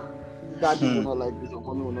 daddy will not like this or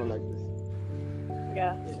mommy will not like this.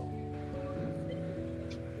 Yeah.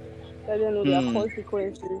 They don't know their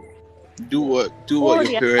consequences. Do what Or your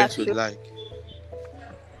their parents would actions. like.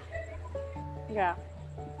 Yeah.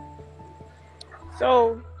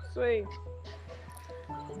 So, sweet.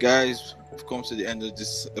 Guys, we've come to the end of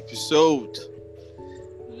this episode.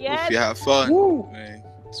 Hope Yes. you have fun. Woo. Man.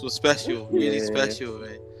 It was special, really Yeah. special,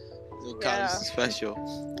 man. No cap, Yeah. this is special.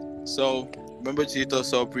 So remember to hit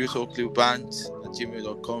us up,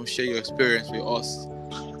 realtalkcluband@gmail.com. Share your experience with us.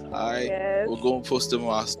 Alright. Yes. We'll go and post them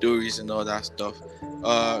on our stories and all that stuff.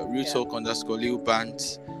 Real Talk _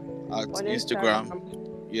 Band at On Instagram.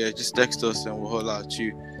 Yeah, just text us and we'll holler at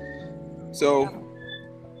you. So,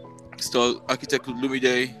 Mr. Architect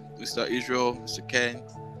Lumide, Mr. Israel, Mr. Ken,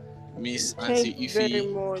 Miss Auntie Thank you very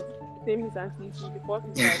Ify. much. Same as Auntie Ify, the first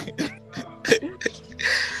time.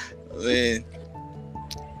 Man.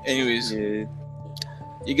 Anyways, Yeah.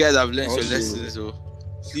 you guys have learned your Also- lessons, so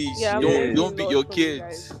please Yeah, I've don't learned beat lots your from you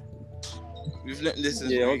kids. We've learned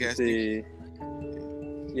lessons Yeah, I from you want to guys. say,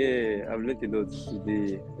 yeah, I've learned a lot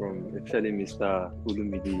today from especially Mr.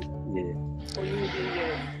 Olumide. For you,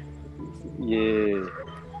 Yeah,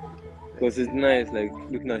 because it's nice, like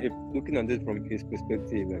looking at it from his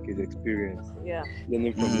perspective, like his experience, yeah.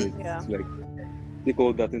 learning from it. Yeah. To, like take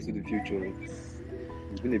all that into the future.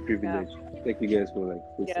 It's been a privilege. Thank you guys for like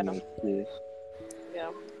hosting us. Yeah. Yeah.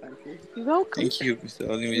 Thank you. You're welcome. Thank you, Mr.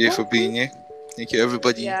 Olumide, for being here. Thank you,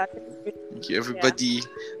 everybody. Yeah. Thank you, everybody.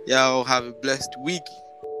 Y'all have a blessed week.